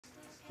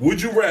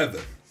Would you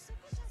rather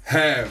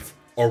have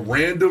a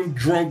random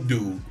drunk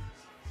dude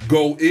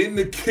go in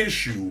to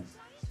kiss you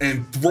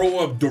and throw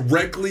up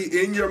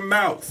directly in your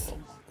mouth,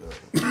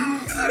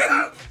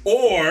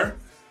 or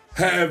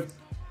have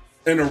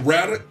an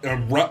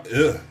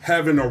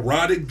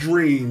erotic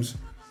dreams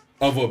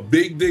of a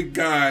big dick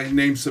guy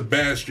named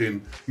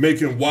Sebastian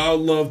making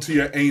wild love to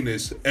your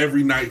anus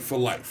every night for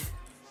life?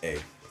 Hey.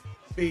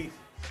 B.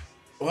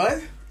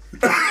 What?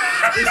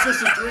 It's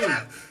just a dream.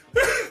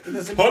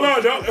 Hold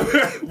on,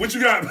 what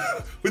you got?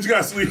 What you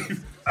got,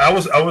 Sleeve? I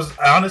was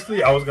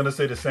honestly, I was gonna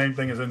say the same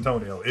thing as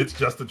Antonio. It's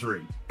just a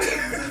dream.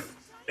 It's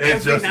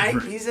Every just night, a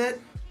dream. he said?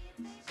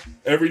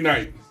 Every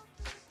night.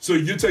 So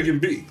you're taking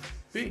B.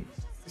 B.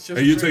 It's just And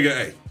a you're dream.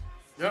 taking A.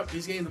 Yep,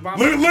 he's getting the bomb.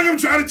 Look him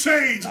trying to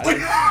change. No. Go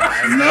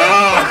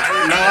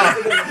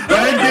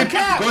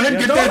ahead and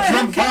get that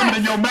drunk vomit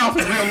in your mouth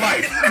in real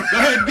life. Go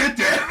ahead and get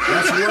that.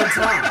 That's one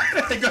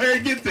time. Go ahead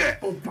and get that.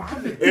 Oh,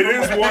 vomit. It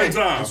is one time.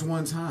 That's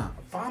one time.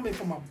 Vomit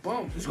from my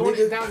bum. It's going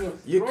Nigga, down your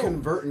you're throat.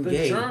 converting the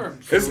gay.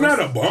 germs. It's not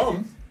a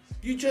bum.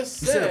 You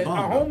just You said said a bum,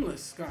 a bro.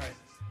 homeless guy.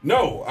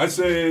 No, I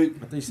said I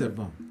think you said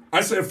bum.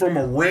 from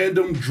a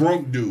random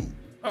drunk dude.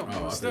 Oh, I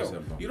thought you still.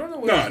 said bum. You don't know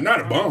what Nah, not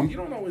a bum. You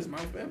don't know his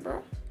mouth been,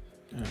 bro.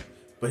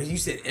 But you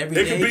said every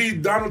It day. could be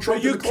Donald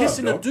Trump. You're in the club,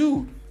 kissing though. a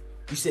dude.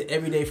 You said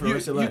every day for the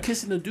rest of your You life.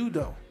 kissing a dude,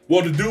 though.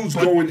 Well, the dude's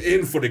going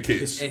in for the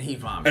kiss, And he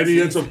vomits. and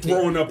he ends up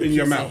throwing up The in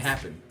your kiss ain't mouth.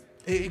 happen.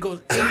 It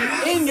goes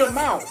in your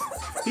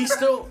mouth. He's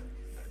still...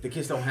 The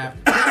kiss don't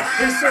happen.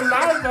 His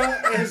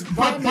saliva and his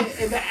vomit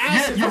and the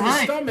acid you're from his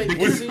right. stomach The is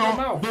kiss in your don't-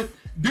 mouth. But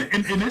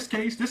in this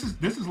case, this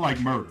is like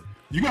murder.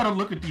 You got to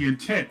look at the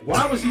intent.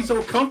 Why was he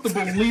so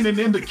comfortable leaning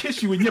in to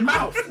kiss you in your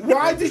mouth?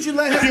 Why did you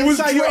let He him was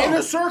inside your drunk.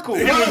 inner circle?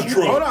 He was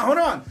drunk. Hold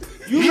on.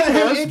 You He let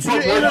him was, into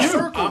but your inner you-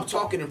 circle. I'm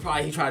talking and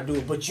probably he tried to do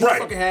it, but you Right.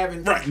 fucking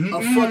having Right.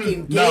 a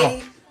fucking gay.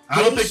 No.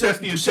 I don't gay think that's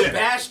the intent.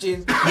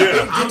 Sebastian,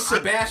 Yeah. big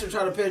Sebastian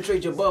trying to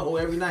penetrate your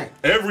butthole every night.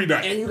 Every And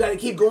night. you gotta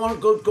keep going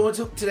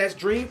to that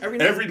dream every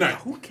night. Every night.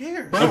 Who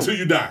cares? Until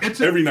you die.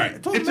 Every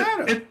night. Doesn't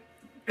matter.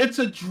 It's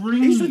a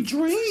dream. It's a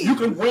dream. You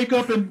can wake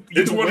up and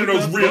It's one of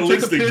those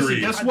realistic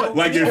dreams. Guess what?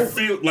 Like it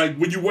feel like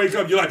when you wake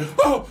up, you're like,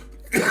 oh.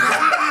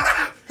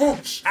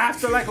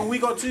 After like a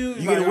week or two,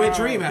 You get a wet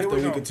dream after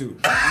a week or two.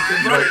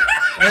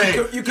 Hey,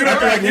 You can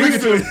after like a week or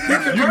two, He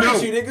converts you know.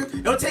 you, nigga.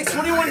 It'll take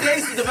 21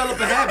 days to develop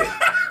a habit.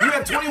 You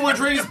have 21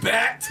 dreams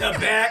back to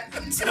back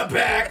to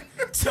back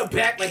to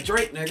back like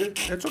Drake, nigga.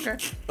 That's okay.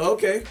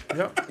 Okay.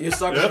 Yep. You're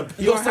stuck. Yep.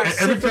 You're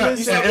stuck. Every time,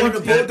 You start one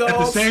of the at the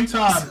Bulldogs.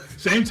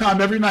 same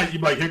time every night, you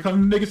be like, here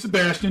comes the nigga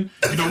Sebastian.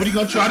 You know what he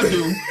gonna try to do?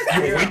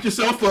 You will wake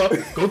yourself up,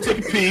 go take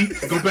a pee,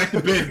 go back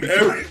to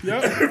bed.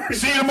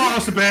 See you tomorrow,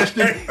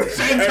 Sebastian.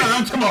 Same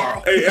time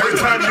tomorrow. Hey, every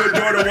time your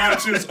daughter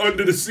watches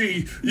Under the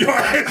Sea, your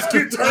ass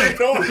get turned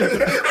on.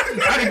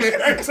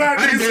 Every time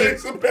you say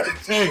Sebastian.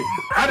 Hey,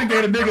 I done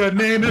gave a nigga a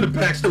name and a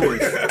backstory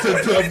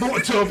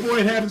to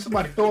avoid having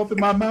somebody throw up in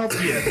my mouth.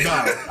 Yeah,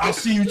 nah. I'll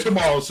see you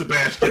tomorrow,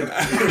 Sebastian.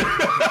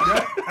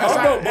 I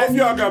don't know, both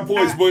y'all got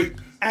points, but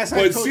as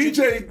I told you-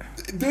 CJ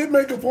did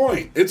make a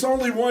point. It's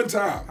only one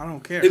time. I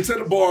don't care. It's at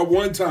the bar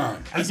one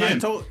time. As I Again,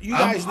 told you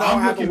guys, know I'm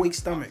I have a looking- weak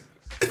stomach.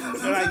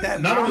 Like that.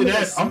 Not only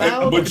that, I'm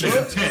smell, but the you-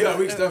 look. You got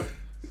weak stuff.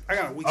 I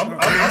got a weak I'm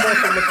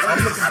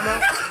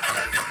stomach.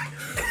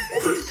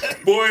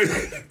 Boy,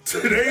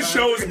 today's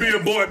show is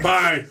being bought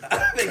by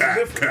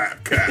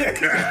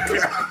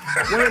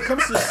When it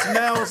comes to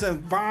smells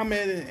and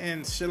vomit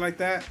and shit like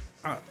that,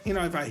 you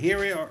know, if I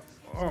hear it, or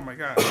oh my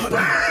god,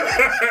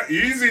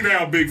 Easy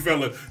now, big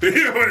fella. All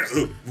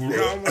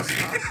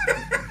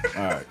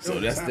right, so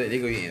there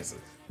go your answer.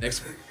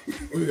 Next one.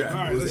 We got All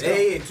right, was let's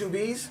A and 2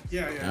 B's.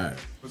 yeah. All right.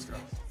 Let's go.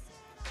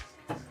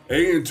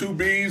 A and two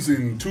B's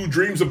and two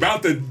dreams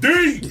about the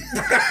D.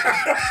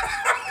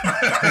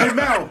 Hey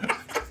Mel,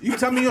 you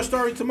tell me your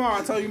story tomorrow.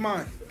 I'll tell you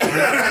mine. There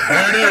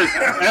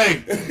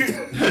it is.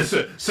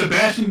 Hey,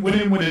 Sebastian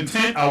went in with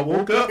intent. I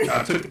woke up,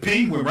 I took a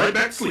pee, went right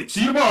back to sleep.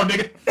 See you tomorrow,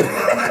 nigga.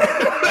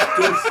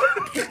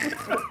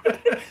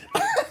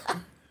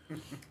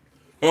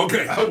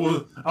 Okay.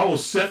 I will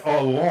set an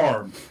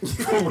alarm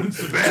for when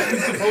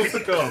Sebastian's supposed to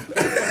come.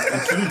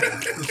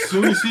 As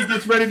soon as he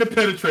gets ready to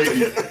penetrate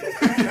you.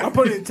 I'm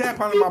putting a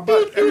tampon in my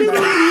butt every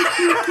night.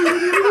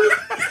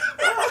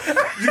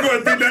 You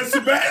gonna think that's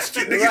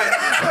Sebastian,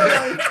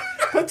 nigga.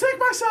 Protect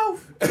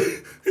myself.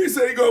 He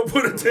said he gonna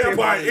put a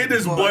tampon in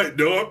his butt,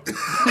 dog.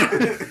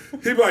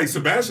 He be like,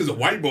 Sebastian's a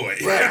white boy.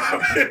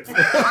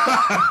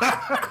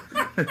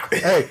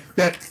 Hey,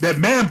 that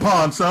man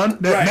pond, son.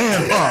 That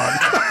man pond.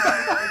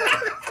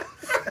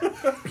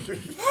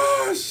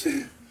 Oh,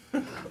 shit.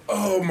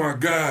 Oh, my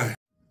God.